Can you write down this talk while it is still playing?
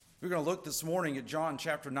We're going to look this morning at John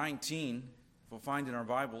chapter 19. If we'll find in our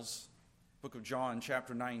Bibles, book of John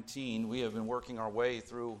chapter 19. We have been working our way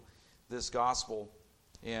through this gospel.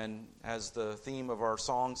 And as the theme of our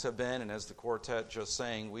songs have been, and as the quartet just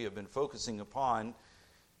sang, we have been focusing upon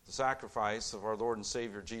the sacrifice of our Lord and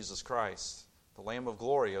Savior Jesus Christ, the Lamb of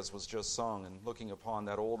Glory, as was just sung, and looking upon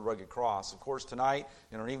that old rugged cross. Of course, tonight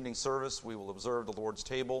in our evening service, we will observe the Lord's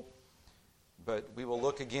table. But we will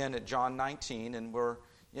look again at John 19, and we're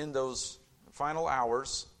in those final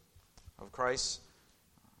hours of Christ's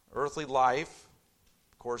earthly life.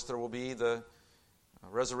 Of course, there will be the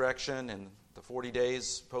resurrection and the 40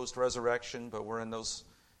 days post-resurrection, but we're in those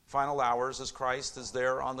final hours as Christ is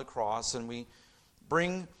there on the cross, and we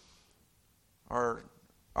bring our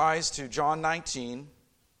eyes to John 19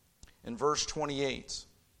 in verse 28.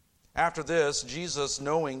 After this, Jesus,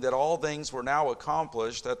 knowing that all things were now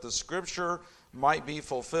accomplished, that the Scripture might be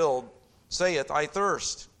fulfilled, saith, I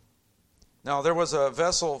thirst. Now there was a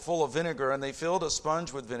vessel full of vinegar, and they filled a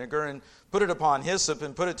sponge with vinegar, and put it upon hyssop,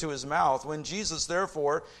 and put it to his mouth. When Jesus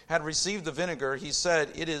therefore had received the vinegar, he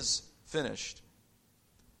said, It is finished.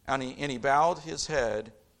 And he bowed his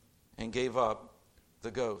head and gave up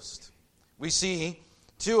the ghost. We see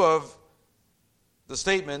two of the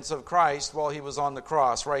statements of Christ while he was on the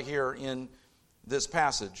cross right here in this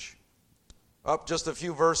passage. Up just a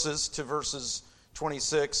few verses to verses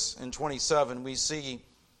 26 and 27, we see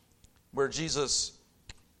where Jesus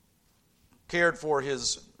cared for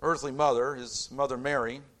his earthly mother, his mother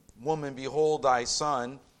Mary. Woman, behold thy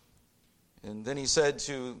son. And then he said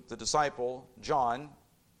to the disciple John,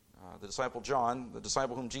 the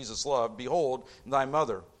disciple whom Jesus loved, behold thy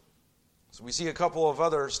mother. So we see a couple of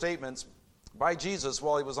other statements by Jesus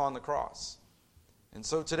while he was on the cross. And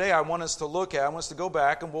so today I want us to go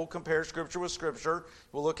back and we'll compare Scripture with Scripture.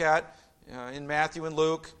 We'll look at, in Matthew and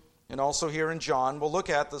Luke, and also here in John, we'll look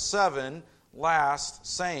at the 7 last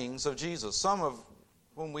sayings of Jesus. Some of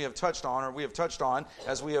whom we have touched on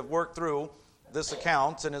as we have worked through this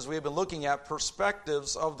account and as we have been looking at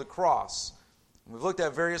perspectives of the cross. We've looked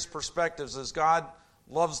at various perspectives as God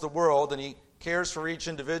loves the world and He cares for each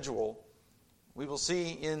individual. We will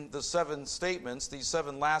see in the 7 statements, these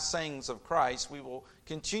 7 last sayings of Christ, we will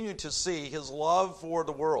continue to see His love for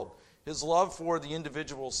the world, His love for the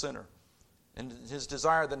individual sinner, and His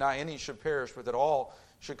desire that not any should perish, but that all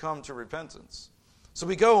should come to repentance. So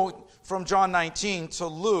we go from John 19 to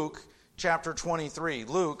Luke chapter 23.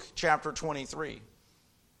 Luke chapter 23.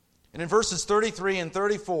 And in verses 33 and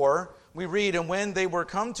 34, we read, And when they were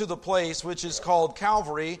come to the place which is called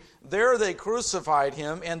Calvary, there they crucified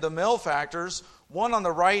him, and the malefactors, one on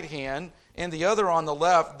the right hand and the other on the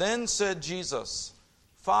left. Then said Jesus,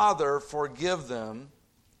 Father, forgive them,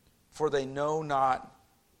 for they know not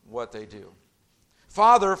what they do.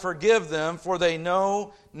 Father, forgive them, for they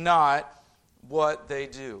know not what they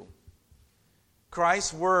do.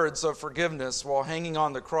 Christ's words of forgiveness while hanging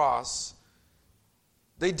on the cross,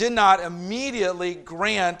 they did not immediately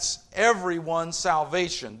grant everyone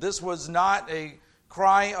salvation. This was not a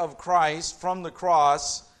cry of Christ from the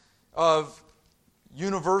cross of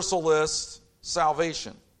universalist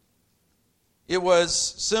salvation. It was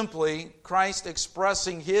simply Christ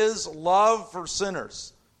expressing His love for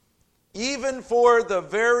sinners, even for the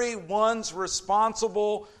very ones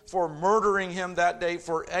responsible for murdering Him that day,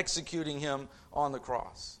 for executing Him on the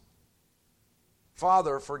cross.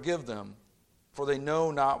 Father, forgive them, for they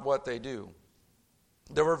know not what they do.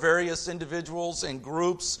 There were various individuals and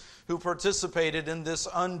groups who participated in this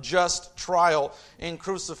unjust trial and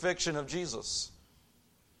crucifixion of Jesus.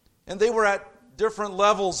 And they were at different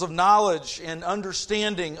levels of knowledge and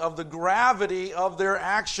understanding of the gravity of their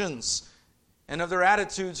actions and of their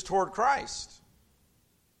attitudes toward Christ.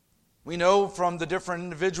 We know from the different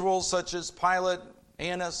individuals such as Pilate,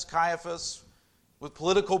 Annas, Caiaphas, with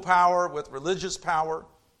political power, with religious power.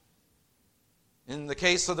 In the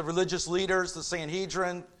case of the religious leaders, the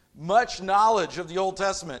Sanhedrin, much knowledge of the Old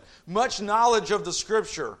Testament, much knowledge of the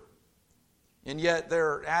Scripture, and yet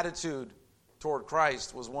their attitude toward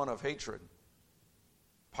Christ was one of hatred.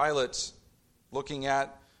 Pilate, looking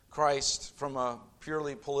at Christ from a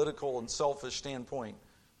purely political and selfish standpoint,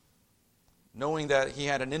 knowing that he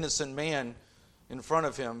had an innocent man in front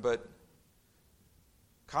of him, but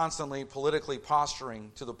constantly politically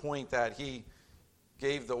posturing to the point that he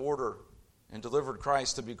gave the order and delivered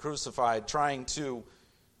Christ to be crucified, trying to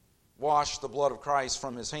wash the blood of Christ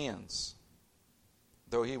from his hands,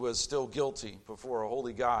 though he was still guilty before a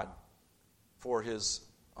holy God for his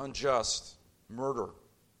unjust murder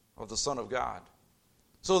of the Son of God.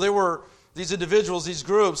 So there were these individuals, these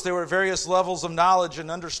groups, they were at various levels of knowledge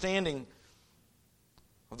and understanding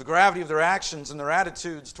of the gravity of their actions and their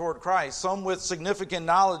attitudes toward Christ, some with significant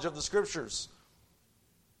knowledge of the Scriptures,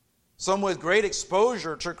 some with great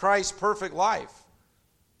exposure to Christ's perfect life,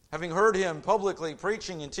 having heard him publicly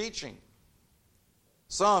preaching and teaching.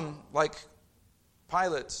 Some, like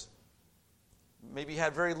Pilate, maybe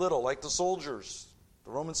had very little, like the soldiers,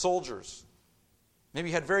 the Roman soldiers,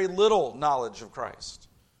 maybe had very little knowledge of Christ.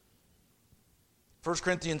 1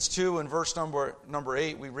 Corinthians 2 and verse number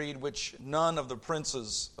 8 we read, which none of the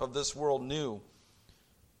princes of this world knew.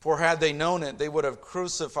 For had they known it, they would not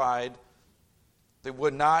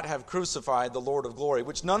have crucified the Lord of glory.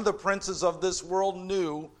 Which none of the princes of this world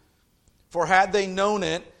knew. For had they known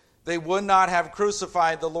it, they would not have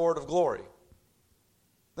crucified the Lord of glory.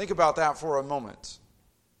 Think about that for a moment.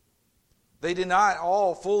 They did not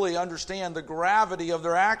all fully understand the gravity of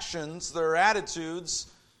their actions, their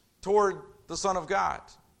attitudes toward the Son of God.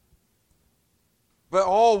 But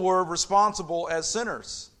all were responsible as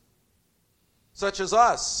sinners, such as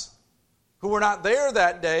us, who were not there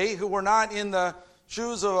that day, who were not in the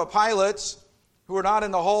shoes of a Pilate, who were not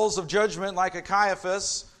in the halls of judgment like a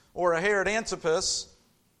Caiaphas or a Herod Antipas,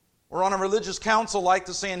 or on a religious council like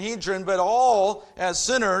the Sanhedrin, but all, as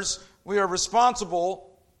sinners, we are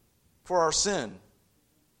responsible for our sin.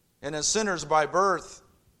 And as sinners by birth,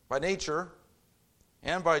 by nature,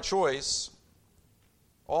 and by choice,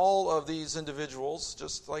 all of these individuals,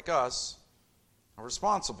 just like us, are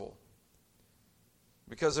responsible.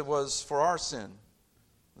 Because it was for our sin,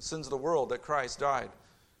 the sins of the world, that Christ died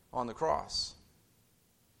on the cross.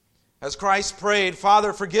 As Christ prayed,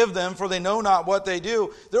 Father, forgive them, for they know not what they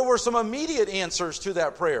do, there were some immediate answers to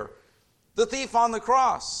that prayer. The thief on the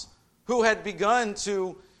cross, who had begun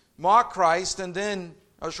to mock Christ and then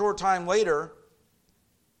a short time later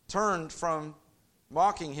turned from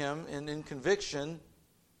mocking him, and in conviction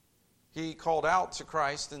he called out to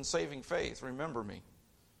Christ in saving faith, remember me.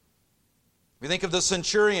 We think of the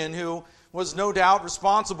centurion who was no doubt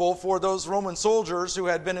responsible for those Roman soldiers who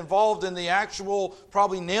had been involved in the actual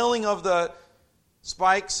probably nailing of the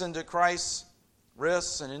spikes into Christ's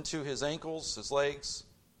wrists and into his ankles, his legs,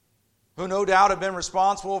 who no doubt had been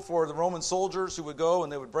responsible for the Roman soldiers who would go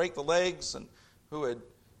and they would break the legs, and who had,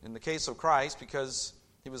 in the case of Christ, because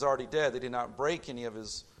he was already dead, they did not break any of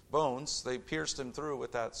his bones. They pierced him through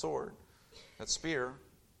with that sword, that spear.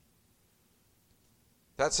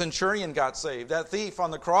 That centurion got saved. That thief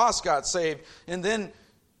on the cross got saved. And then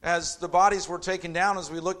as the bodies were taken down,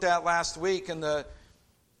 as we looked at last week, and the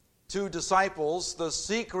two disciples, the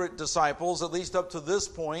secret disciples, at least up to this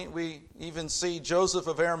point, we even see Joseph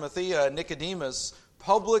of Arimathea and Nicodemus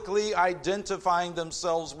publicly identifying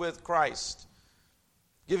themselves with Christ,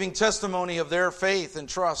 giving testimony of their faith and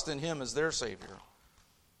trust in him as their Savior.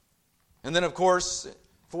 And then, of course,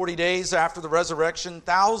 40 days after the resurrection,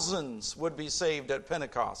 thousands would be saved at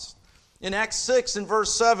Pentecost. In Acts 6 and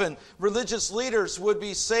verse 7, religious leaders would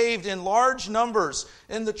be saved in large numbers,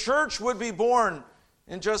 and the church would be born.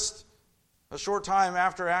 In just a short time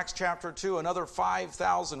after Acts chapter 2, another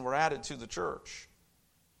 5,000 were added to the church.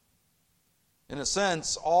 In a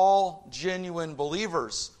sense, all genuine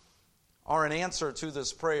believers are an answer to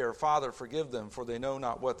this prayer, Father, forgive them, for they know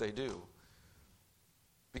not what they do.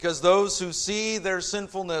 Because those who see their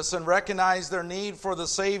sinfulness and recognize their need for the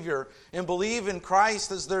Savior and believe in Christ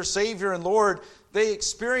as their Savior and Lord, they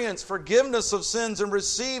experience forgiveness of sins and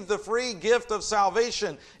receive the free gift of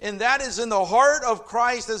salvation. And that is in the heart of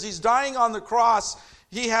Christ as He's dying on the cross.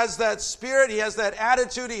 He has that spirit, He has that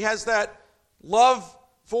attitude, He has that love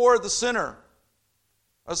for the sinner.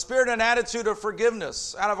 A spirit and attitude of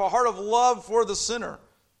forgiveness out of a heart of love for the sinner.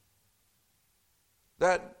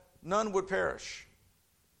 That none would perish,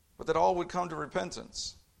 but that all would come to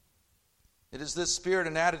repentance. It is this spirit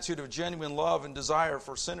and attitude of genuine love and desire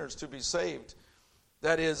for sinners to be saved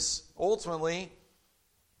that is ultimately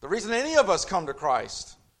the reason any of us come to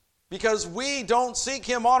Christ. Because we don't seek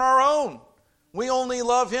Him on our own. We only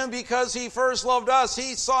love Him because He first loved us.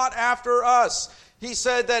 He sought after us. He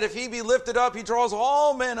said that if He be lifted up, He draws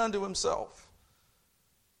all men unto Himself.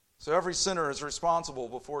 So every sinner is responsible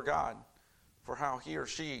before God for how he or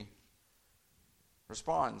she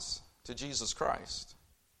responds to Jesus Christ.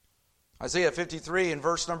 Isaiah 53 and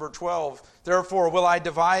verse number 12, therefore will I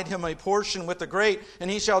divide him a portion with the great,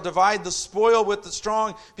 and he shall divide the spoil with the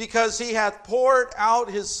strong, because he hath poured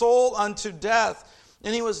out his soul unto death,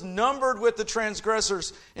 and he was numbered with the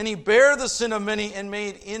transgressors, and he bare the sin of many and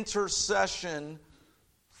made intercession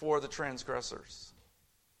for the transgressors.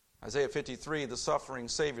 Isaiah 53, the suffering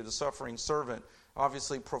Savior, the suffering servant,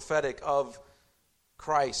 obviously prophetic of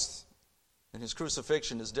Christ and His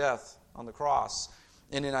crucifixion, His death on the cross.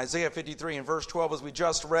 And in Isaiah 53 and verse 12, as we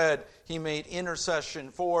just read, he made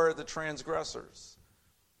intercession for the transgressors.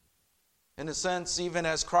 In a sense, even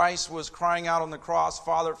as Christ was crying out on the cross,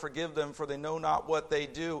 Father, forgive them, for they know not what they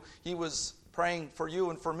do, he was praying for you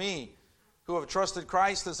and for me, who have trusted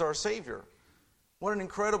Christ as our Savior. What an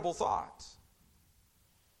incredible thought.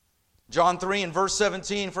 John 3 and verse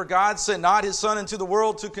 17, for God sent not his Son into the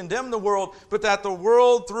world to condemn the world, but that the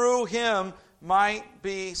world through him might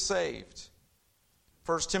be saved.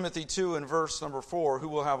 1 Timothy 2 and verse number 4, who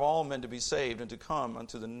will have all men to be saved and to come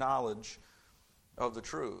unto the knowledge of the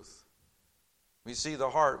truth. We see the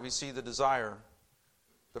heart, we see the desire,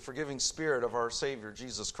 the forgiving spirit of our Savior,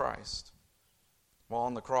 Jesus Christ, while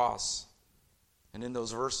on the cross and in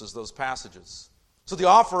those verses, those passages. So the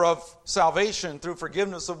offer of salvation through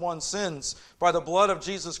forgiveness of one's sins by the blood of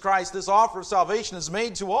Jesus Christ, this offer of salvation is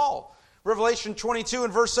made to all. Revelation 22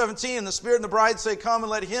 and verse 17, the Spirit and the bride say, come,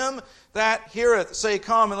 and let him that heareth say,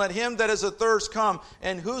 come, and let him that is athirst come,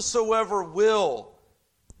 and whosoever will,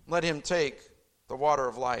 let him take the water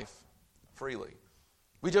of life freely.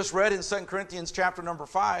 We just read in 2 Corinthians chapter number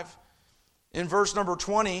 5, in verse number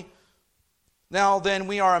 20, now then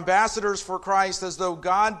we are ambassadors for Christ, as though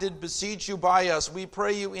God did beseech you by us. We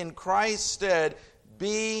pray you in Christ's stead,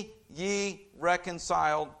 be ye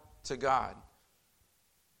reconciled to God.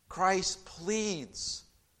 Christ pleads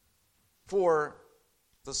for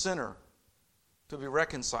the sinner to be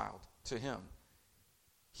reconciled to him.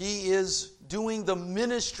 He is doing the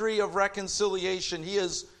ministry of reconciliation.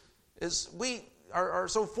 We are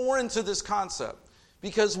so foreign to this concept,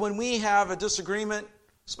 because when we have a disagreement,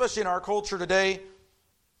 especially in our culture today,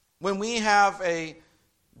 when we have a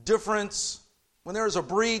difference, when there is a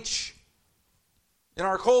breach, in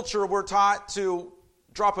our culture we're taught to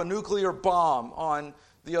drop a nuclear bomb on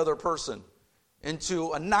the other person and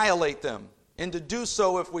to annihilate them, and to do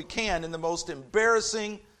so, if we can, in the most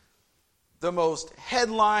embarrassing, the most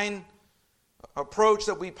headline approach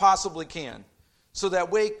that we possibly can, so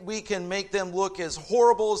that we can make them look as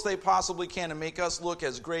horrible as they possibly can and make us look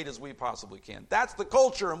as great as we possibly can. That's the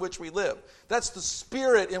culture in which we live. That's the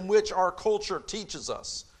spirit in which our culture teaches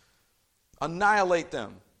us. Annihilate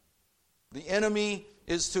them. The enemy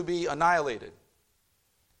is to be annihilated.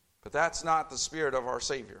 But that's not the spirit of our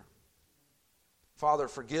Savior. Father,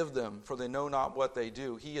 forgive them, for they know not what they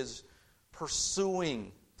do. He is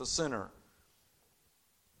pursuing the sinner.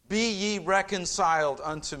 Be ye reconciled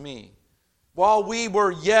unto me. While we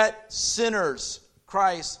were yet sinners,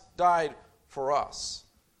 Christ died for us.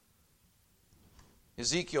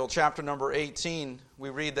 Ezekiel chapter number 18, we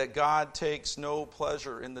read that God takes no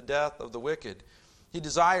pleasure in the death of the wicked. He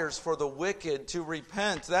desires for the wicked to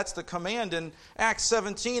repent. That's the command in Acts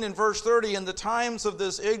 17 and verse 30. In the times of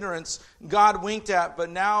this ignorance, God winked at, but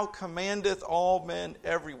now commandeth all men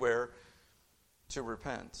everywhere to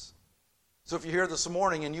repent. So if you're here this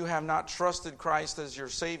morning and you have not trusted Christ as your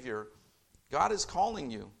Savior, God is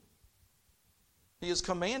calling you. He is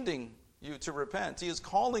commanding you to repent. He is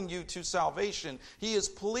calling you to salvation. He is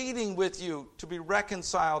pleading with you to be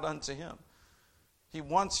reconciled unto Him. He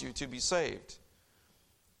wants you to be saved.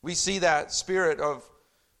 We see that spirit of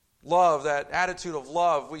love, that attitude of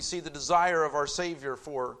love. We see the desire of our Savior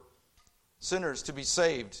for sinners to be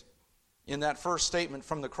saved in that first statement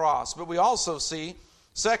from the cross. But we also see,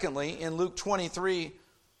 secondly, in Luke 23,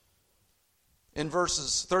 in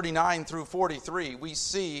verses 39 through 43, we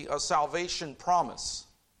see a salvation promise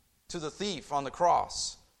to the thief on the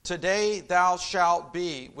cross. Today thou shalt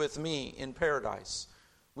be with me in paradise.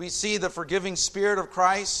 We see the forgiving spirit of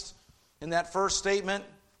Christ in that first statement.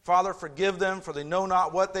 Father, forgive them, for they know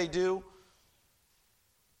not what they do.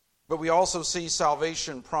 But we also see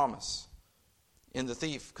salvation promise in the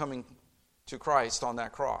thief coming to Christ on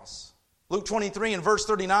that cross. Luke 23 and verse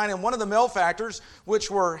 39, and one of the malefactors which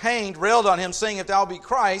were hanged railed on him, saying, if thou be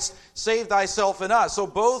Christ, save thyself and us. So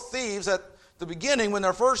both thieves at the beginning, when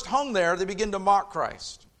they're first hung there, they begin to mock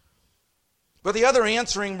Christ. But the other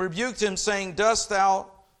answering rebuked him, saying, dost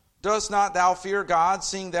not thou fear God,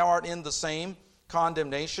 seeing thou art in the same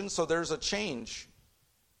condemnation? So there's a change.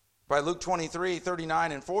 By Luke 23,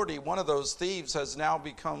 39 and 40, one of those thieves has now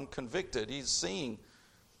become convicted. He's seeing.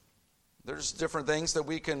 There's different things that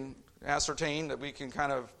we can ascertain, that we can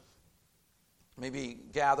kind of maybe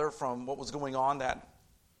gather from what was going on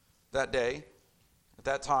that day, at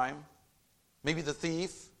that time. Maybe the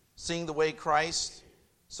thief, seeing the way Christ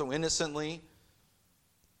so innocently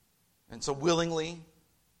and so willingly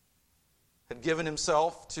had given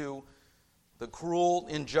himself to the cruel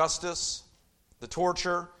injustice, the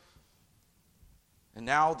torture, and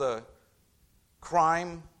now the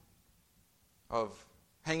crime of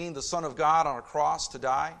hanging the Son of God on a cross to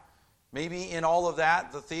die. Maybe in all of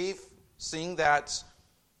that, the thief, seeing that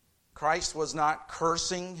Christ was not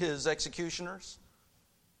cursing his executioners,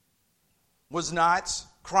 was not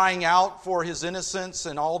crying out for his innocence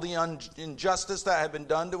and all the injustice that had been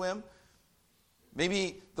done to him.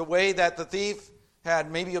 Maybe the way that the thief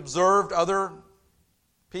had maybe observed other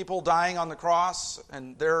people dying on the cross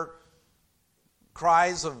and their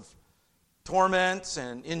cries of torment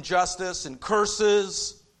and injustice and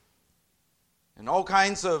curses and all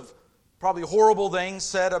kinds of probably horrible things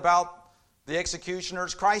said about the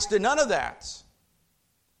executioners. Christ did none of that.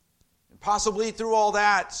 And possibly through all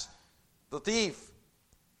that, the thief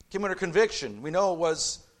came under conviction. We know it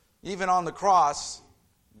was, even on the cross,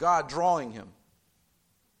 God drawing him.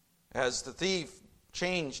 As the thief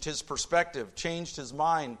changed his perspective, changed his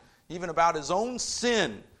mind, even about his own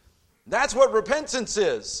sin. That's what repentance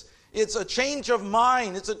is. It's a change of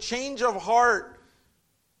mind. It's a change of heart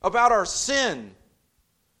about our sin.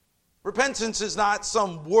 Repentance is not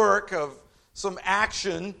some work of some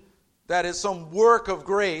action that is some work of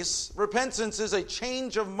grace. Repentance is a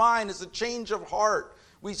change of mind. It's a change of heart.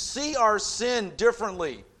 We see our sin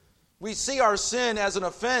differently. We see our sin as an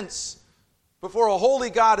offense before a holy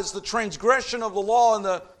God, as the transgression of the law, and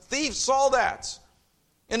the thief saw that.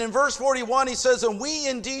 And in verse 41 he says, "And we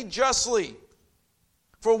indeed justly,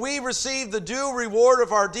 for we receive the due reward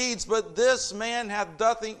of our deeds, but this man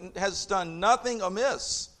has done nothing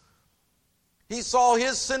amiss." He saw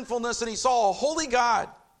his sinfulness and he saw a holy God.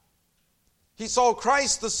 He saw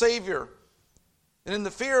Christ the Savior. And in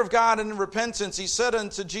the fear of God and in repentance, he said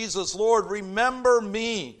unto Jesus, "Lord, remember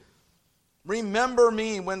me. Remember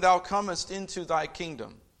me when thou comest into thy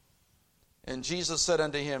kingdom." And Jesus said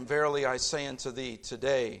unto him, "Verily I say unto thee,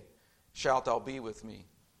 today shalt thou be with me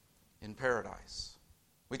in paradise."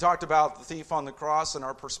 We talked about the thief on the cross and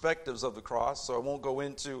our perspectives of the cross, so I won't go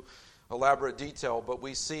into elaborate detail, but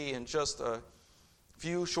we see in just a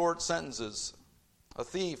few short sentences a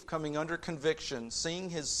thief coming under conviction, seeing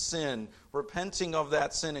his sin, repenting of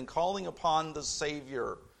that sin, and calling upon the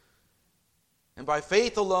Savior. And by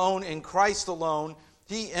faith alone, in Christ alone,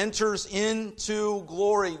 he enters into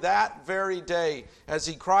glory that very day as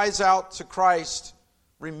he cries out to Christ,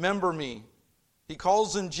 "Remember me." He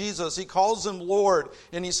calls him Jesus, he calls him Lord,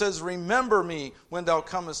 and he says, "Remember me when thou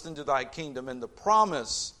comest into thy kingdom." And the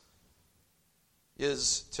promise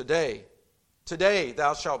is today. Today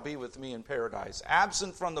thou shalt be with me in paradise.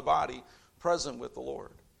 Absent from the body, present with the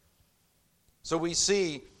Lord. So we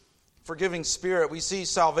see forgiving spirit, we see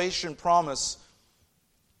salvation promise.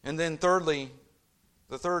 And then thirdly,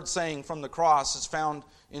 the third saying from the cross is found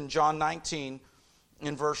in John 19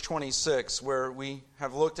 in verse 26, where we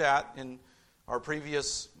have looked at in our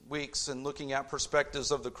previous weeks and looking at perspectives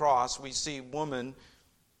of the cross. We see, "Woman,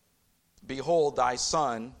 behold thy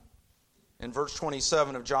son." In verse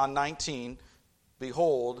 27 of John 19,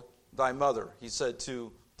 "Behold thy mother," he said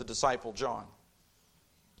to the disciple John.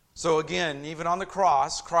 So again, even on the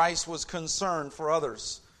cross, Christ was concerned for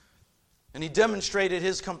others. And he demonstrated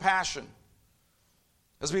his compassion.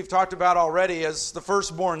 As we've talked about already, as the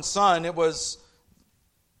firstborn son, it was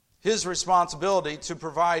his responsibility to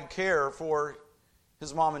provide care for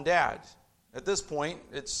his mom and dad. At this point,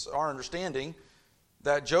 it's our understanding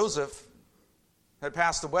that Joseph had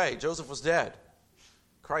passed away. Joseph was dead.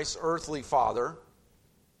 Christ's earthly father,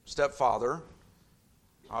 stepfather,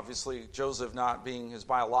 obviously Joseph not being his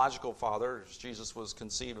biological father, as Jesus was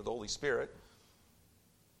conceived of the Holy Spirit.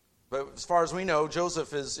 But as far as we know,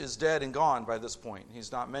 Joseph is dead and gone by this point. He's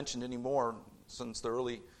not mentioned anymore since the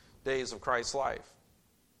early days of Christ's life.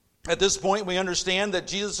 At this point, we understand that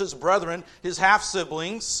Jesus' brethren, his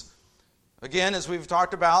half-siblings, again, as we've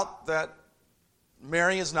talked about, that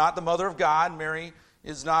Mary is not the mother of God. Mary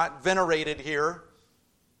is not venerated here.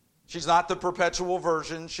 She's not the perpetual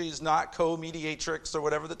virgin. She's not co-mediatrix or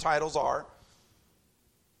whatever the titles are.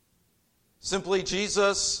 Simply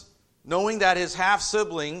Jesus, knowing that his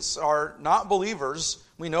half-siblings are not believers,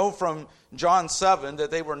 we know from John 7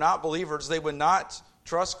 that they were not believers. They would not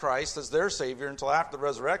trust Christ as their Savior until after the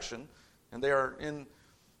resurrection. And they are in,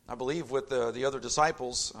 I believe, with the other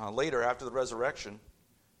disciples later after the resurrection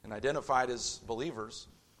and identified as believers.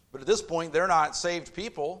 But at this point, they're not saved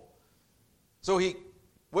people. So he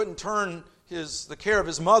wouldn't turn the care of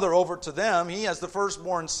his mother over to them. He, as the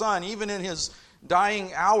firstborn son, even in his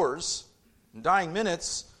dying hours, dying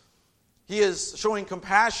minutes, he is showing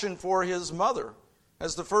compassion for his mother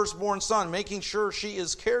as the firstborn son, making sure she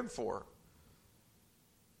is cared for.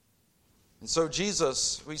 And so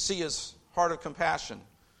Jesus, we see his heart of compassion.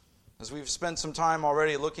 As we've spent some time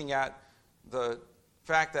already looking at the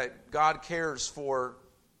fact that God cares for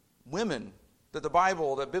women, that the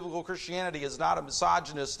Bible, that biblical Christianity is not a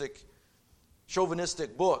misogynistic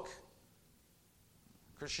chauvinistic book.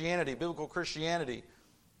 Christianity, biblical Christianity,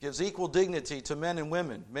 gives equal dignity to men and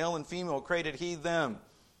women. Male and female created he, them.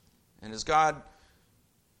 And as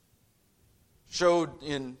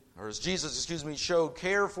Jesus showed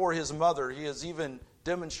care for his mother, he is even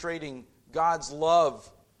demonstrating God's love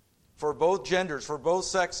for both genders, for both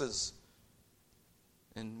sexes.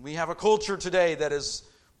 And we have a culture today that is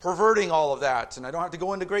perverting all of that. And I don't have to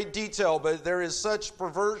go into great detail, but there is such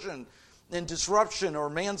perversion and disruption, or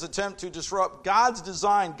man's attempt to disrupt God's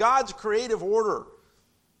design, God's creative order.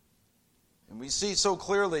 And we see so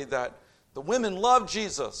clearly that the women loved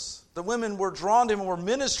Jesus. The women were drawn to him and were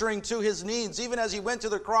ministering to his needs, even as he went to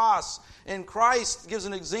the cross. And Christ gives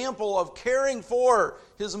an example of caring for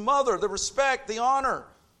his mother, the respect, the honor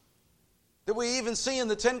that we even see in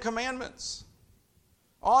the Ten Commandments.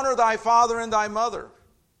 Honor thy father and thy mother.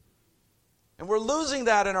 And we're losing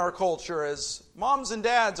that in our culture as moms and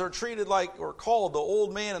dads are treated like, or called, the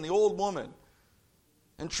old man and the old woman,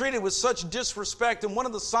 and treated with such disrespect. And one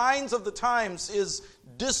of the signs of the times is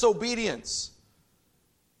disobedience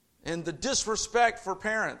and the disrespect for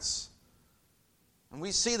parents. And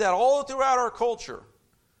we see that all throughout our culture.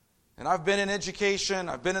 And I've been in education,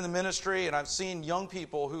 I've been in the ministry, and I've seen young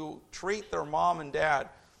people who treat their mom and dad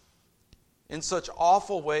in such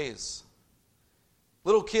awful ways.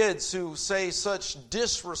 Little kids who say such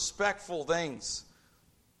disrespectful things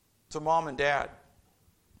to mom and dad.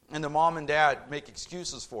 And the mom and dad make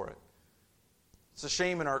excuses for it. It's a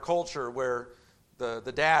shame in our culture where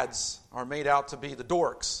the dads are made out to be the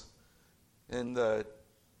dorks and the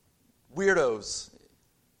weirdos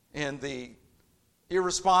and the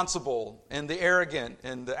irresponsible and the arrogant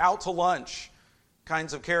and the out to lunch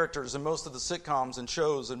kinds of characters in most of the sitcoms and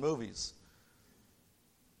shows and movies.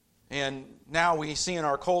 And now we see in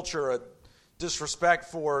our culture a disrespect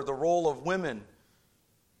for the role of women.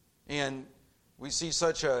 And we see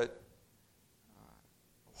such a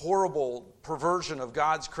horrible perversion of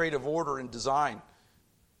God's creative order and design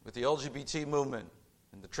with the LGBT movement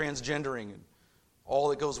and the transgendering and all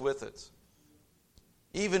that goes with it.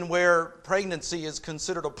 Even where pregnancy is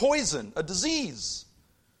considered a poison, a disease.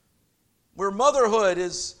 Where motherhood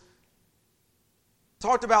is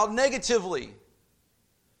talked about negatively.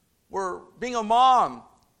 Where being a mom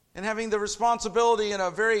and having the responsibility in a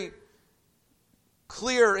very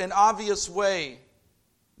clear and obvious way,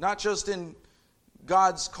 not just in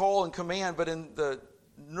God's call and command, but in the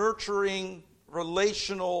nurturing,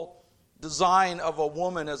 relational design of a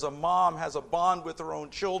woman as a mom has a bond with her own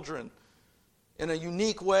children in a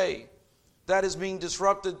unique way. That is being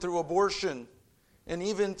disrupted through abortion and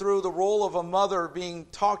even through the role of a mother being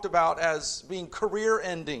talked about as being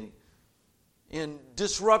career-ending, in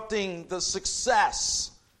disrupting the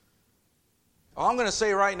success. I'm going to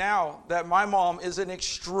say right now that my mom is an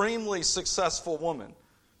extremely successful woman.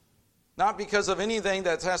 Not because of anything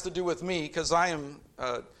that has to do with me, because I am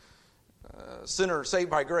a sinner saved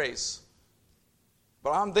by grace.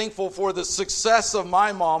 But I'm thankful for the success of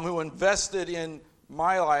my mom, who invested in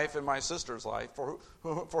my life and my sister's life, for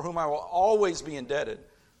whom I will always be indebted.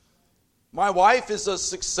 My wife is a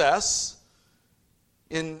success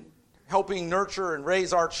in helping nurture and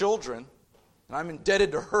raise our children, and I'm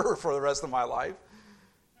indebted to her for the rest of my life.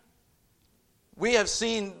 We have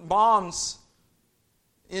seen moms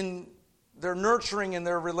in their nurturing and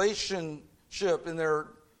their relationship and their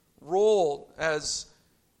role as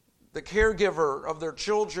the caregiver of their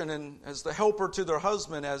children and as the helper to their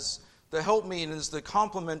husband, as the helpmeet and as the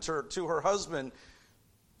complementer to her husband,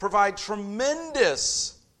 provide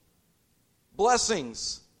tremendous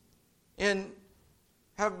blessings and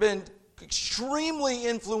have been extremely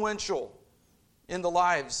influential in the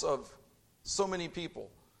lives of so many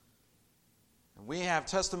people. And we have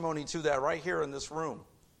testimony to that right here in this room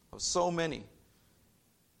of so many.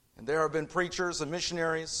 And there have been preachers and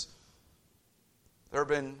missionaries. There have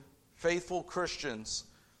been faithful Christians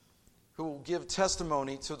who will give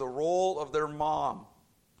testimony to the role of their mom,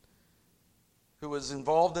 who was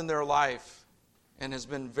involved in their life and has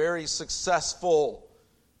been very successful.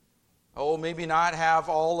 Oh, maybe not have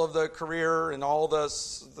all of the career and all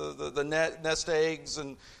the nest eggs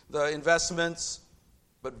and the investments,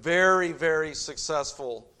 but very, very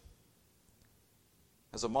successful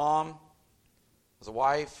as a mom, as a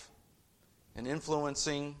wife, and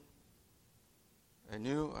influencing a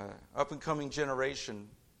new up-and-coming generation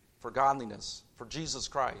for godliness, for Jesus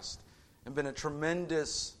Christ, and been a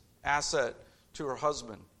tremendous asset to her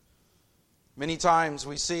husband. Many times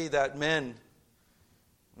we see that men,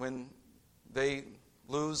 when they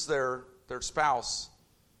lose their spouse,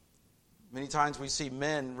 many times we see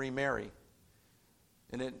men remarry.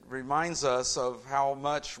 And it reminds us of how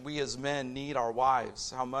much we as men need our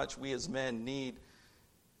wives, how much we as men need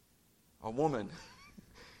a woman.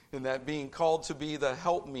 And that being called to be the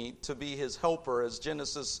helpmeet, to be his helper, as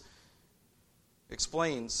Genesis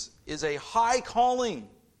explains, is a high calling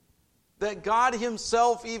that God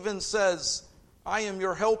himself even says, I am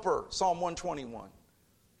your helper, Psalm 121.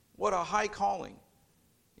 What a high calling.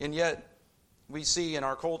 And yet, we see in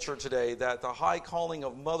our culture today that the high calling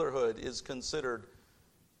of motherhood is considered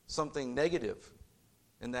something negative,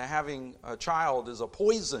 and that having a child is a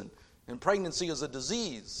poison and pregnancy is a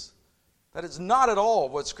disease. That is not at all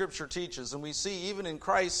what Scripture teaches. And we see even in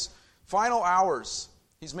Christ's final hours,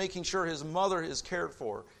 he's making sure his mother is cared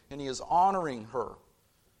for, and he is honoring her.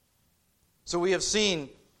 So we have seen,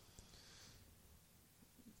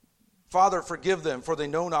 Father, forgive them, for they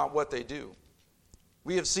know not what they do.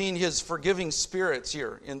 We have seen his forgiving spirits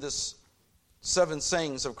here in this 7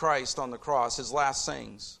 sayings of Christ on the cross, his last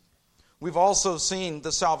sayings. We've also seen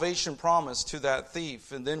the salvation promise to that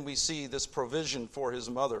thief, and then we see this provision for his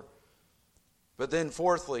mother. But then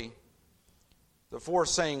fourthly, the 4th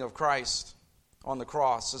saying of Christ on the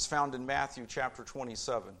cross is found in Matthew chapter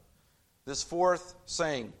 27. This 4th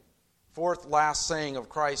saying, 4th last saying of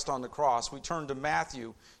Christ on the cross, we turn to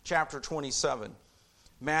Matthew chapter 27.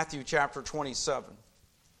 Matthew chapter 27.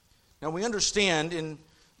 Now we understand in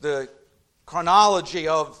the chronology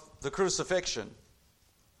of the crucifixion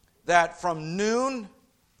that from noon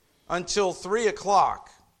until 3 o'clock,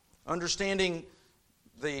 understanding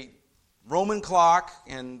the Roman clock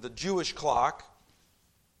and the Jewish clock,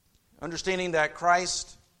 understanding that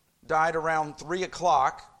Christ died around 3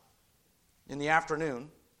 o'clock in the afternoon,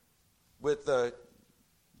 with the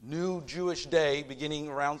new Jewish day beginning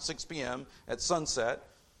around 6 p.m. at sunset.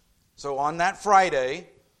 So on that Friday,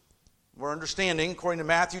 we're understanding, according to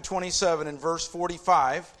Matthew 27 and verse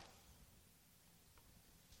 45,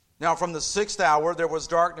 now from the 6th hour there was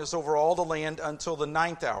darkness over all the land until the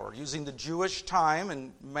 9th hour. Using the Jewish time,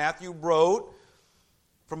 and Matthew wrote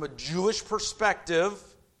from a Jewish perspective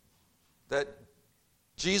that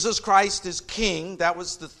Jesus Christ is King. That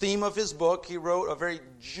was the theme of his book. He wrote a very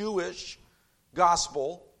Jewish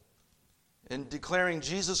gospel in declaring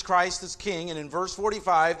Jesus Christ as King. And in verse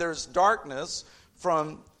 45, there's darkness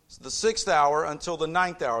from the 6th hour until the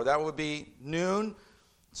 9th hour. That would be noon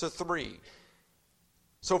to 3.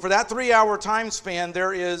 So for that 3-hour time span,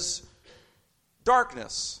 there is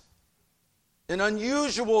darkness. An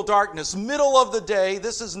unusual darkness. Middle of the day.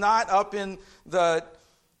 This is not up in the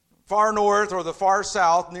far north or the far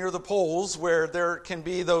south near the poles where there can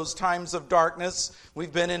be those times of darkness.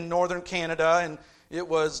 We've been in northern Canada and it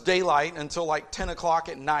was daylight until like 10 o'clock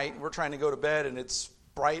at night. We're trying to go to bed and it's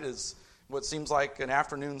bright as what seems like an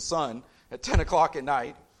afternoon sun at 10 o'clock at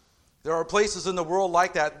night. There are places in the world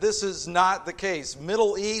like that. This is not the case.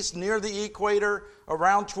 Middle East, near the equator,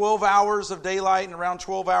 around 12 hours of daylight and around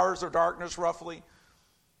 12 hours of darkness roughly.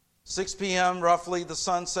 6 p.m. roughly, the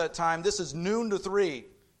sunset time. This is noon to 3,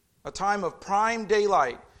 a time of prime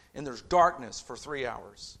daylight, and there's darkness for 3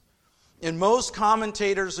 hours. And most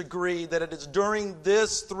commentators agree that it is during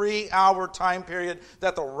this 3-hour time period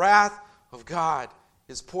that the wrath of God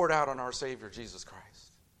is poured out on our Savior, Jesus Christ.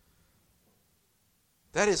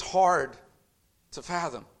 That is hard to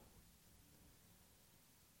fathom.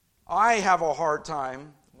 I have a hard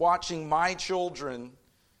time watching my children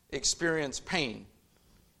experience pain.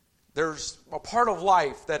 There's a part of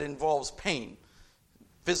life that involves pain,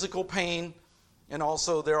 physical pain, and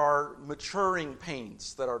also there are maturing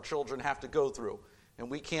pains that our children have to go through. And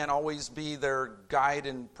we can't always be their guide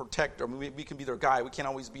and protector. I mean, we can be their guide. We can't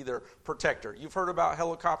always be their protector. You've heard about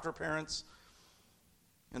helicopter parents,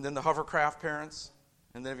 and then the hovercraft parents.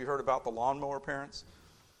 And then have you heard about the lawnmower parents?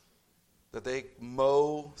 That they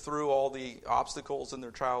mow through all the obstacles in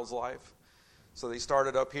their child's life. So they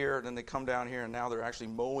started up here, and then they come down here, and now they're actually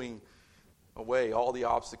mowing away all the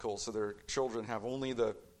obstacles so their children have only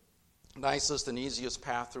the nicest and easiest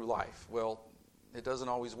path through life. Well, it doesn't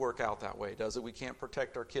always work out that way, does it? We can't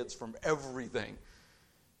protect our kids from everything.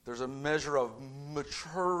 There's a measure of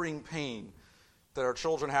maturing pain that our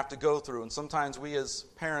children have to go through. And sometimes we as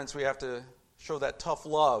parents, we have to show that tough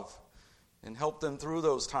love and help them through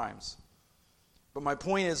those times. But my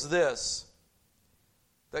point is this,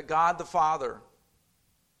 that God the Father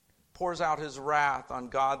pours out his wrath on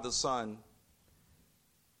God the Son,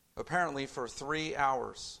 apparently for 3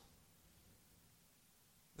 hours.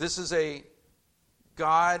 This is a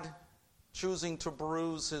God choosing to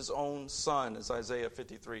bruise his own Son, as Isaiah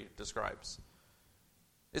 53 describes.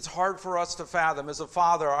 It's hard for us to fathom. As a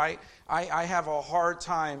father, I have a hard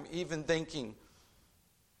time even thinking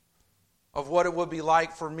of what it would be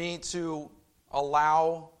like for me to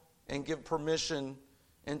allow and give permission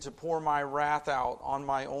and to pour my wrath out on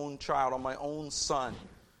my own child, on my own son,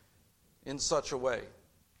 in such a way.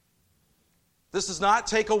 This does not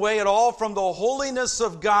take away at all from the holiness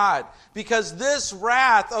of God, because this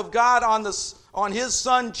wrath of God on His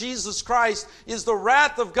Son, Jesus Christ, is the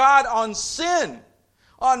wrath of God on sin,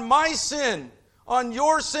 on my sin, on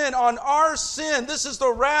your sin, on our sin. This is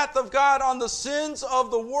the wrath of God on the sins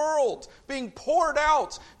of the world being poured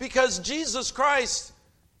out because Jesus Christ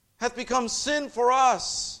hath become sin for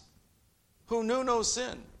us who knew no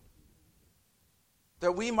sin,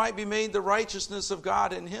 that we might be made the righteousness of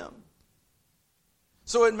God in Him.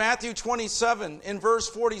 So in Matthew 27, in verse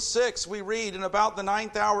 46, we read, "And about the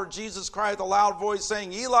 9th hour, Jesus cried with a loud voice,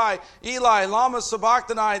 saying, Eli, Eli, lama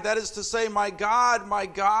sabachthani," that is to say, my God,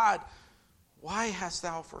 why hast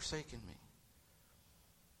thou forsaken me?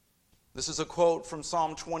 This is a quote from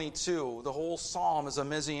Psalm 22. The whole psalm is a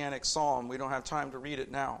messianic psalm. We don't have time to read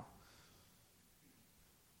it now.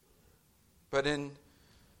 But in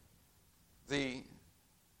the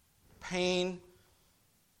pain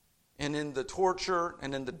and in the torture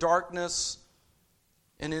and in the darkness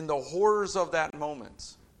and in the horrors of that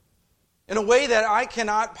moment, in a way that I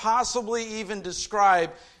cannot possibly even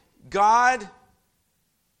describe, God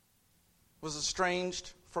was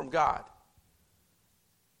estranged from God.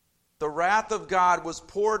 The wrath of God was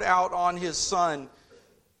poured out on His Son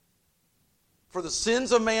for the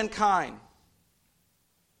sins of mankind.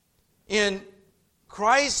 And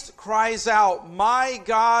Christ cries out, my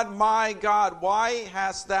God, why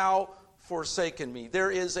hast thou forsaken me?"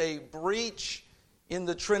 There is a breach in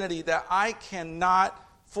the Trinity that I cannot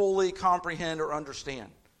fully comprehend or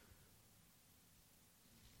understand.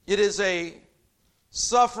 It is a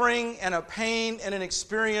suffering and a pain and an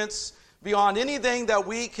experience beyond anything that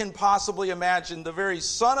we can possibly imagine. The very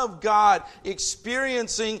Son of God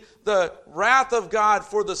experiencing the wrath of God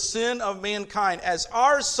for the sin of mankind as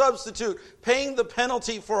our substitute, paying the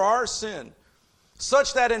penalty for our sin.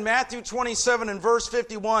 Such that in Matthew 27 and verse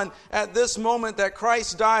 51, at this moment that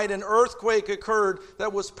Christ died, an earthquake occurred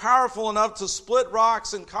that was powerful enough to split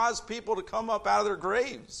rocks and cause people to come up out of their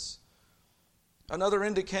graves. Another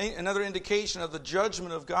indication of the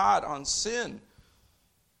judgment of God on sin.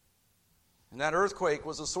 And that earthquake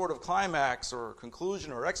was a sort of climax or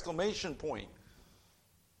conclusion or exclamation point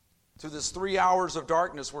to this 3 hours of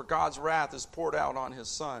darkness where God's wrath is poured out on His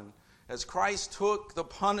Son, as Christ took the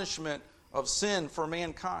punishment of sin for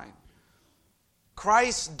mankind.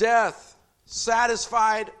 Christ's death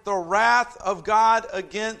satisfied the wrath of God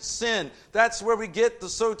against sin. That's where we get the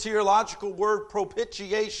soteriological word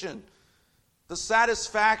propitiation, the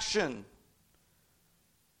satisfaction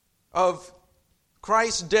of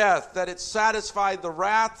Christ's death, that it satisfied the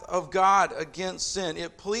wrath of God against sin.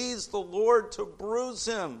 It pleased the Lord to bruise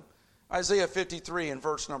Him, Isaiah 53 and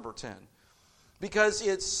verse number 10, because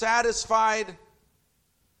it satisfied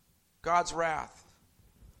God's wrath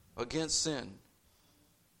against sin.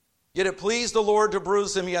 Yet it pleased the Lord to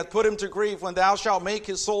bruise Him. He hath put Him to grief. When thou shalt make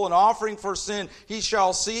His soul an offering for sin, He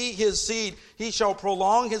shall see His seed. He shall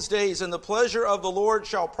prolong His days, and the pleasure of the Lord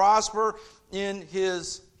shall prosper in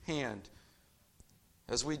His hand.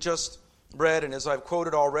 As we just read, and as I've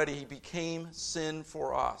quoted already, He became sin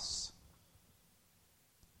for us,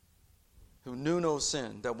 who knew no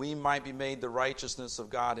sin, that we might be made the righteousness of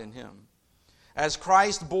God in Him. As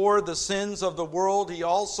Christ bore the sins of the world, He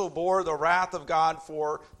also bore the wrath of God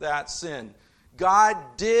for that sin. God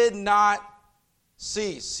did not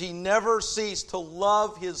cease. He never ceased to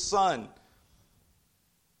love His Son,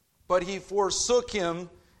 but He forsook Him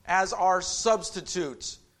as our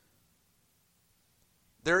substitute.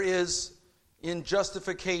 There is, in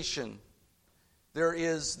justification, there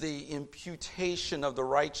is the imputation of the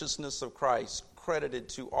righteousness of Christ credited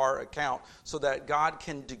to our account so that God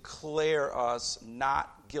can declare us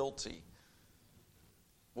not guilty.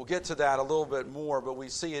 We'll get to that a little bit more, but we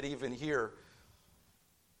see it even here.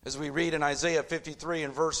 As we read in Isaiah 53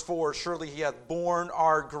 and verse 4, "Surely He hath borne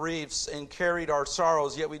our griefs and carried our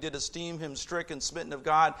sorrows, yet we did esteem Him stricken, smitten of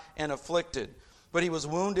God, and afflicted. But He was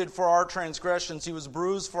wounded for our transgressions, He was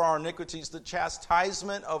bruised for our iniquities. The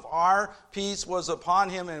chastisement of our peace was upon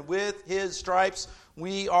Him, and with His stripes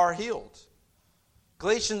we are healed."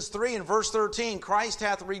 Galatians 3 and verse 13, "Christ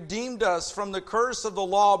hath redeemed us from the curse of the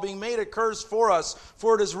law, being made a curse for us.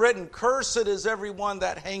 For it is written, Cursed is every one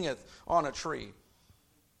that hangeth on a tree."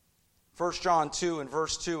 1 John 2 and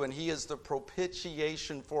verse 2, "And He is the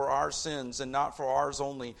propitiation for our sins, and not for ours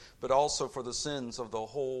only, but also for the sins of the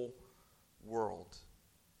whole world."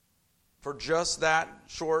 For just that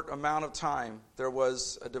short amount of time, there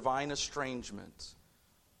was a divine estrangement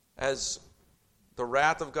as The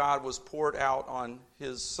wrath of God was poured out on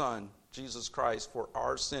his Son, Jesus Christ, for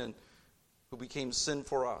our sin, who became sin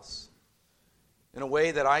for us, in a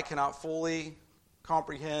way that I cannot fully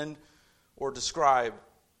comprehend or describe,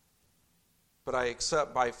 but I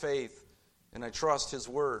accept by faith and I trust his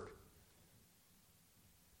word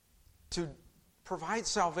to provide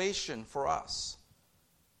salvation for us,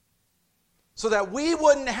 so that we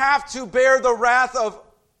wouldn't have to bear the wrath of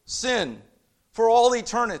sin for all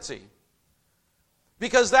eternity,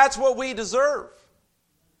 because that's what we deserve.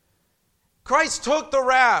 Christ took the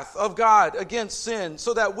wrath of God against sin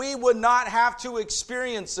so that we would not have to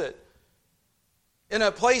experience it in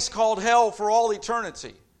a place called hell for all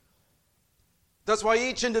eternity. That's why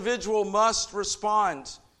each individual must respond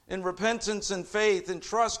in repentance and faith and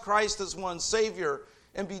trust Christ as one Savior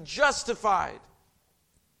and be justified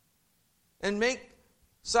and make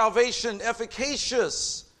salvation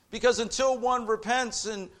efficacious, because until one repents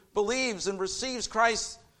and believes and receives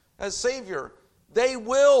Christ as Savior, they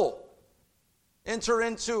will enter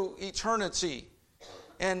into eternity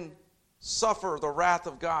and suffer the wrath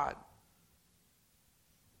of God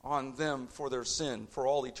on them for their sin for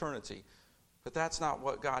all eternity. But that's not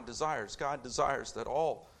what God desires. God desires that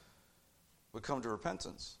all would come to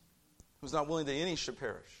repentance. Who's not willing that any should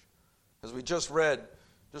perish. As we just read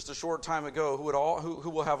just a short time ago, who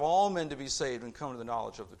will have all men to be saved and come to the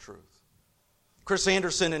knowledge of the truth. Chris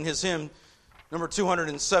Anderson, in his hymn, number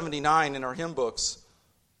 279 in our hymn books,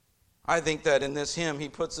 I think that in this hymn he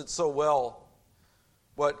puts it so well,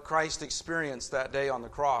 what Christ experienced that day on the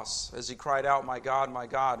cross as he cried out, my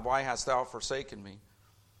God, why hast thou forsaken me?"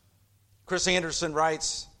 Chris Anderson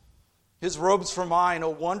writes, "His robes for mine, a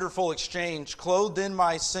wonderful exchange. Clothed in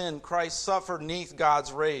my sin, Christ suffered 'neath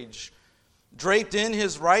God's rage. Draped in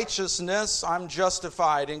his righteousness, I'm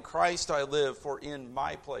justified. In Christ I live, for in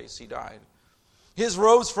my place he died. His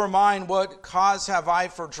robes for mine, what cause have I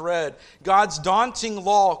for dread? God's daunting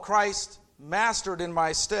law, Christ mastered in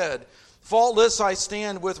my stead. Faultless I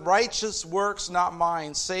stand with righteous works not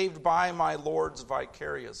mine, saved by my Lord's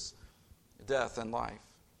vicarious death and life.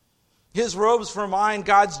 His robes for mine,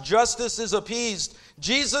 God's justice is appeased.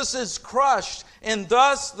 Jesus is crushed, and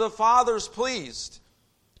thus the Father's pleased.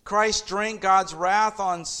 Christ drank God's wrath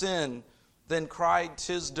on sin, then cried,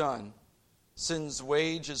 'Tis done. Sin's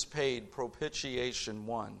wage is paid, propitiation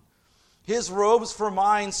won. His robes for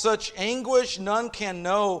mine, such anguish none can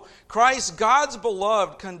know. Christ, God's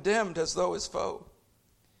beloved, condemned as though his foe.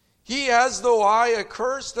 He as though I,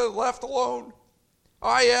 accursed and left alone.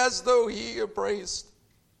 I as though he embraced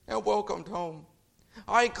and welcomed home.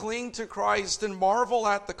 I cling to Christ and marvel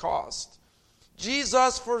at the cost.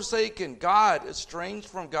 Jesus forsaken, God estranged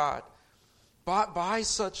from God. But by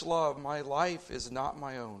such love my life is not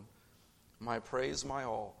my own. My praise, my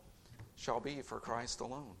all, shall be for Christ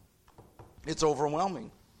alone. It's overwhelming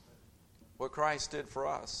what Christ did for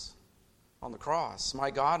us on the cross. My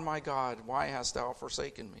God, why hast thou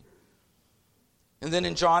forsaken me? And then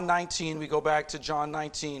in John 19, we go back to John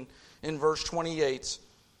 19 in verse 28.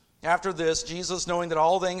 After this, Jesus, knowing that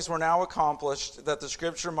all things were now accomplished, that the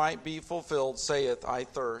scripture might be fulfilled, saith, I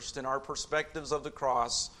thirst. In our perspectives of the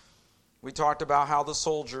cross, we talked about how the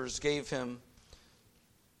soldiers gave him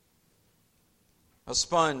a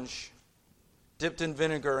sponge dipped in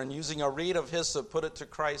vinegar, and using a reed of hyssop, put it to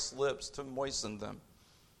Christ's lips to moisten them.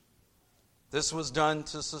 This was done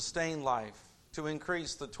to sustain life, to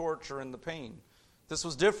increase the torture and the pain. This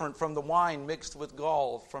was different from the wine mixed with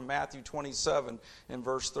gall from Matthew 27 and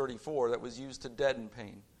verse 34 that was used to deaden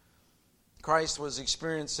pain. Christ was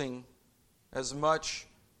experiencing as much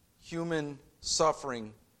human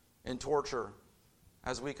suffering and torture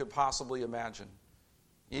as we could possibly imagine.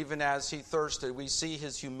 Even as he thirsted, we see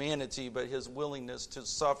his humanity, but his willingness to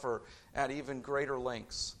suffer at even greater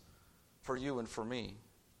lengths for you and for me.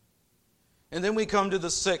 And then we come to the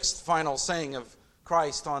sixth final saying of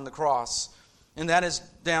Christ on the cross. And that is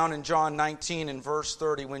down in John 19 and verse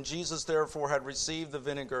 30. When Jesus therefore had received the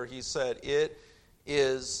vinegar, he said, It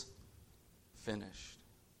is finished.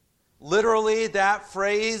 Literally, that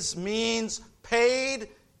phrase means paid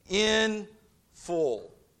in full.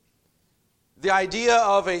 The idea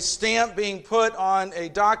of a stamp being put on a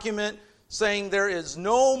document saying there is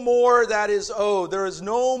no more that is owed, there is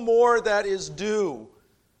no more that is due.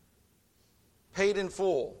 Paid in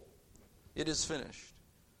full. It is finished.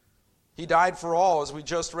 He died for all, as we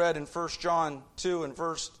just read in 1 John 2 and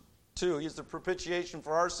verse 2. He is the propitiation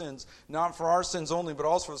for our sins, not for our sins only, but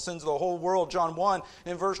also for the sins of the whole world. John 1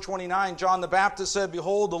 and verse 29, John the Baptist said,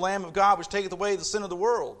 Behold, the Lamb of God which taketh away the sin of the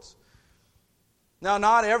world. Now,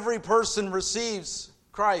 not every person receives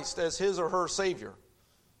Christ as his or her Savior.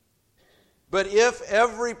 But if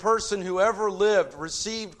every person who ever lived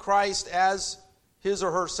received Christ as his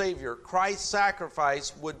or her Savior, Christ's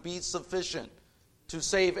sacrifice would be sufficient to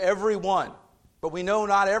save everyone. But we know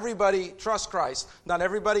not everybody trusts Christ. Not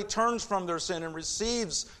everybody turns from their sin and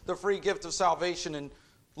receives the free gift of salvation and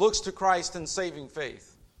looks to Christ in saving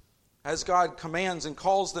faith, as God commands and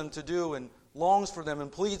calls them to do and longs for them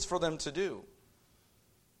and pleads for them to do.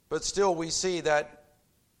 But still we see that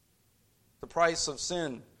the price of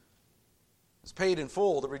sin is paid in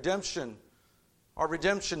full. Our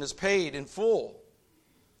redemption is paid in full.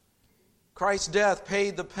 Christ's death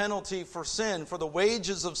paid the penalty for sin, for the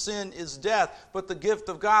wages of sin is death, but the gift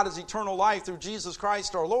of God is eternal life through Jesus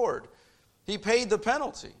Christ our Lord. He paid the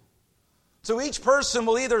penalty. So each person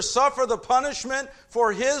will either suffer the punishment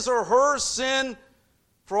for his or her sin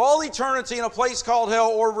for all eternity in a place called hell,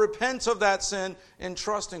 or repent of that sin and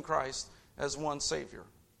trust in Christ as one Savior.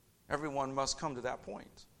 Everyone must come to that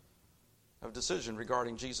point of decision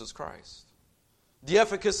regarding Jesus Christ. The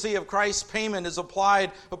efficacy of Christ's payment is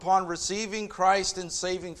applied upon receiving Christ in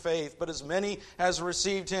saving faith. But as many as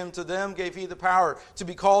received him, to them gave he the power to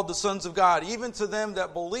be called the sons of God, even to them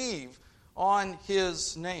that believe on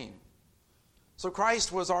his name. So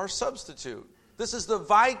Christ was our substitute. This is the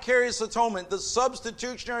vicarious atonement, the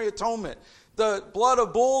substitutionary atonement. The blood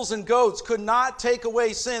of bulls and goats could not take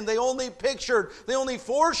away sin. They only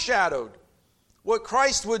foreshadowed what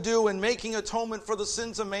Christ would do in making atonement for the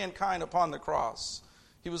sins of mankind upon the cross.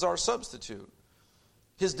 He was our substitute.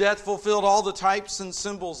 His death fulfilled all the types and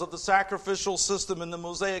symbols of the sacrificial system in the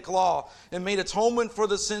Mosaic law and made atonement for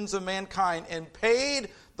the sins of mankind and paid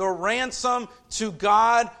the ransom to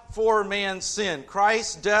God for man's sin.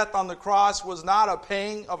 Christ's death on the cross was not a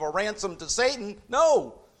paying of a ransom to Satan.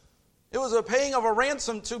 No, it was a paying of a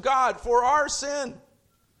ransom to God for our sin.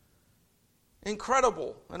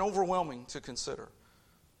 Incredible and overwhelming to consider.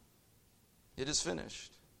 It is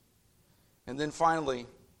finished. And then finally,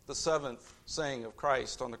 the seventh saying of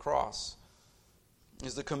Christ on the cross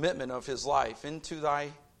is the commitment of his life. Into thy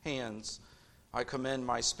hands I commend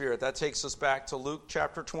my spirit. That takes us back to Luke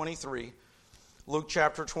chapter 23. Luke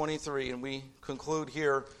chapter 23, and we conclude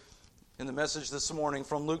here in the message this morning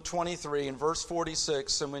from Luke 23 in verse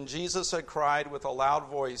 46. And when Jesus had cried with a loud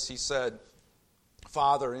voice, he said,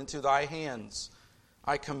 Father, into thy hands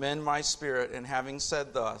I commend my spirit. And having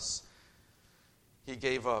said thus, he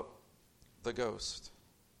gave up the ghost.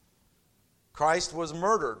 Christ was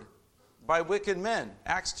murdered by wicked men.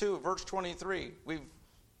 Acts 2, verse 23. We've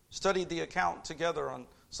studied the account together on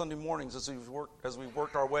Sunday mornings as we've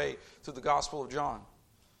worked our way through the Gospel of John.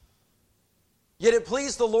 Yet it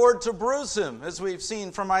pleased the Lord to bruise him, as we've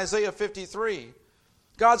seen from Isaiah 53.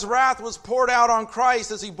 God's wrath was poured out on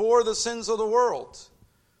Christ as he bore the sins of the world.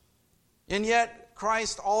 And yet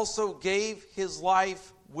Christ also gave his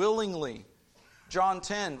life willingly. John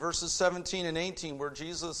 10, verses 17 and 18, where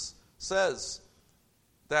Jesus says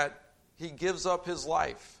that he gives up his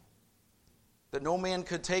life, that no man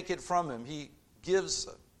could take it from him. He gives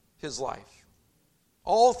his life.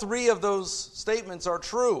 All three of those statements are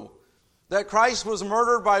true. That Christ was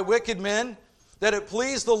murdered by wicked men, that it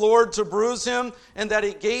pleased the Lord to bruise him, and that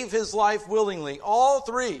he gave his life willingly. All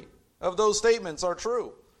three of those statements are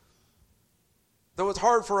true. Though it's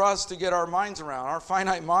hard for us to get our minds around. Our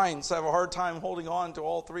finite minds have a hard time holding on to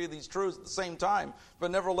all three of these truths at the same time.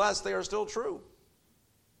 But nevertheless, they are still true.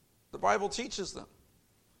 The Bible teaches them.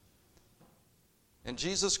 And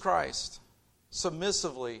Jesus Christ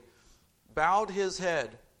submissively bowed his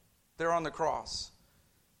head there on the cross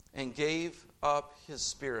and gave up his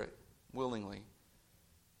spirit willingly.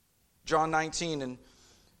 John 19 and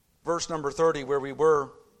verse number 30, where we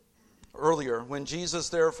were earlier, when Jesus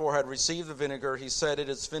therefore had received the vinegar, he said, it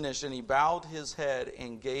is finished, and he bowed his head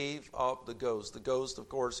and gave up the ghost. The ghost, of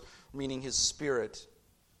course, meaning his spirit.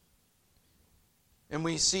 And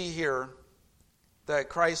we see here that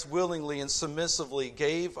Christ willingly and submissively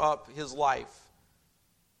gave up his life.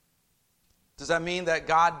 Does that mean that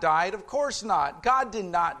God died? Of course not. God did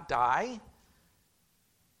not die.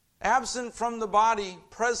 Absent from the body,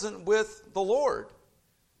 present with the Lord.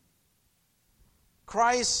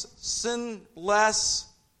 Christ's sinless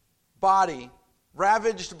body,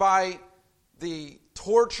 ravaged by the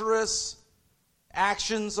torturous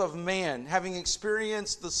actions of man, having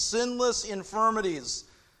experienced the sinless infirmities,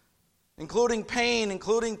 including pain,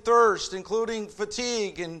 including thirst, including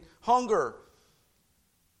fatigue and hunger.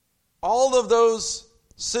 All of those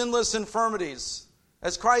sinless infirmities,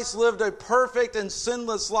 as Christ lived a perfect and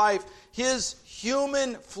sinless life, his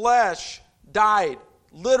human flesh died,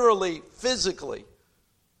 literally, physically.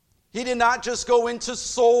 He did not just go into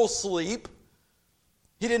soul sleep.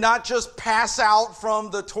 He did not just pass out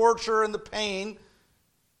from the torture and the pain.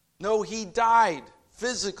 No, he died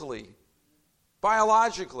physically,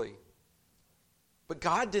 biologically. But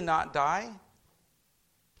God did not die.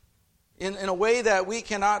 In a way that we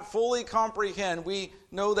cannot fully comprehend, we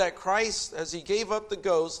know that Christ, as he gave up the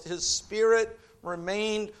ghost, his spirit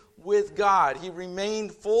remained with God. He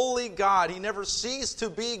remained fully God. He never ceased to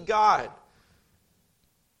be God.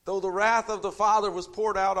 Though the wrath of the Father was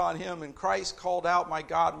poured out on him, and Christ called out, my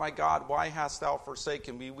God, why hast thou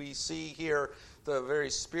forsaken me?" We see here the very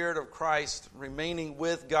Spirit of Christ remaining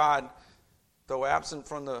with God, though absent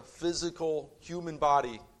from the physical human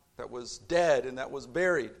body that was dead and that was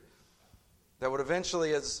buried. That would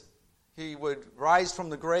eventually, as he would rise from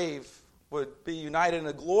the grave, would be united in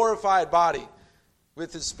a glorified body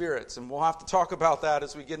with his spirits. And we'll have to talk about that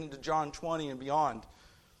as we get into John 20 and beyond.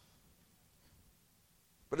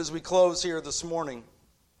 But as we close here this morning,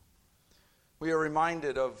 we are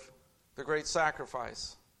reminded of the great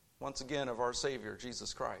sacrifice, once again, of our Savior,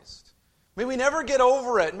 Jesus Christ. May we never get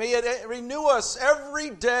over it. May it renew us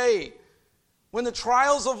every day. When the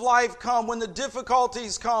trials of life come, when the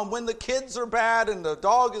difficulties come, when the kids are bad and the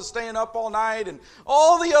dog is staying up all night and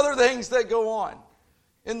all the other things that go on.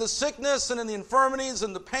 In the sickness and in the infirmities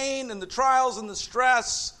and the pain and the trials and the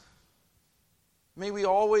stress, may we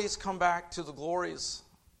always come back to the glories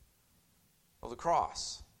of the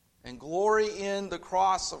cross and glory in the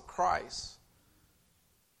cross of Christ,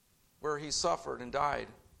 where he suffered and died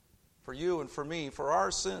for you and for me, for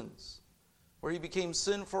our sins, where he became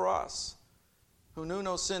sin for us, who knew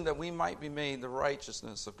no sin, that we might be made the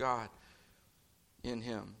righteousness of God in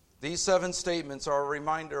him. These 7 statements are a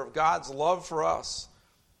reminder of God's love for us,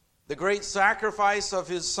 the great sacrifice of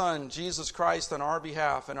his Son, Jesus Christ, on our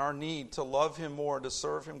behalf, and our need to love him more, to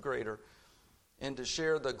serve him greater, and to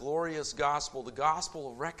share the glorious gospel, the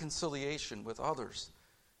gospel of reconciliation with others,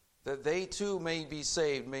 that they too may be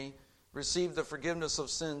saved, may receive the forgiveness of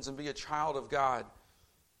sins and be a child of God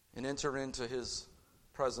and enter into his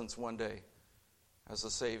presence one day as a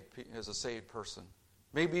saved person.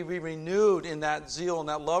 May we be renewed in that zeal and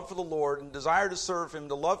that love for the Lord and desire to serve him,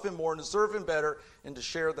 to love him more and to serve him better, and to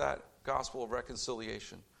share that gospel of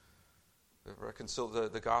reconciliation,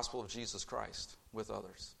 the gospel of Jesus Christ with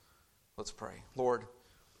others. Let's pray. Lord,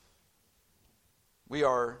 we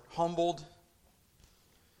are humbled.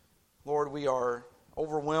 Lord, we are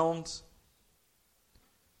overwhelmed.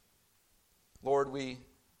 Lord, we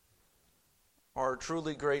are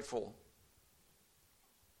truly grateful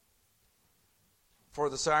for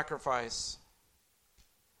the sacrifice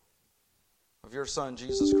of your Son,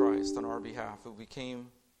 Jesus Christ, on our behalf, who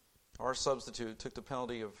became our substitute, took the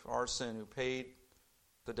penalty of our sin, who paid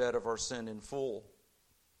the debt of our sin in full.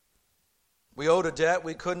 We owed a debt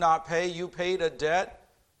we could not pay. You paid a debt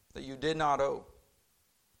that you did not owe.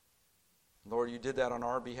 Lord, you did that on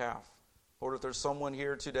our behalf. Lord, if there's someone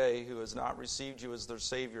here today who has not received you as their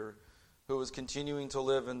Savior, who is continuing to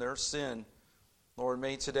live in their sin, Lord,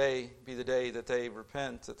 may today be the day that they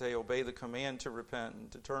repent, that they obey the command to repent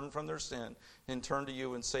and to turn from their sin and turn to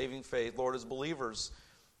you in saving faith. Lord, as believers,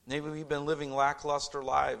 maybe we've been living lackluster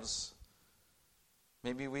lives.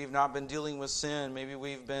 Maybe we've not been dealing with sin. Maybe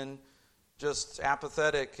we've been just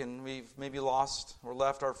apathetic and we've maybe lost or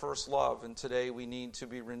left our first love. And today we need to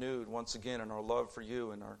be renewed once again in our love for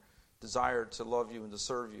you and our desire to love you and to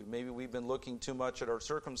serve you. Maybe we've been looking too much at our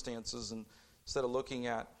circumstances instead of looking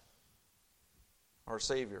at our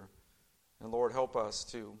Savior. And Lord, help us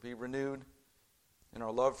to be renewed in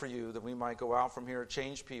our love for you, that we might go out from here,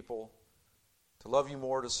 change people, to love you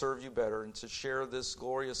more, to serve you better, and to share this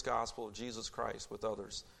glorious gospel of Jesus Christ with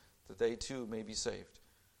others, that they too may be saved.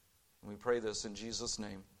 And we pray this in Jesus'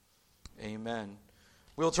 name. Amen.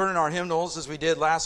 We'll turn in our hymnals as we did last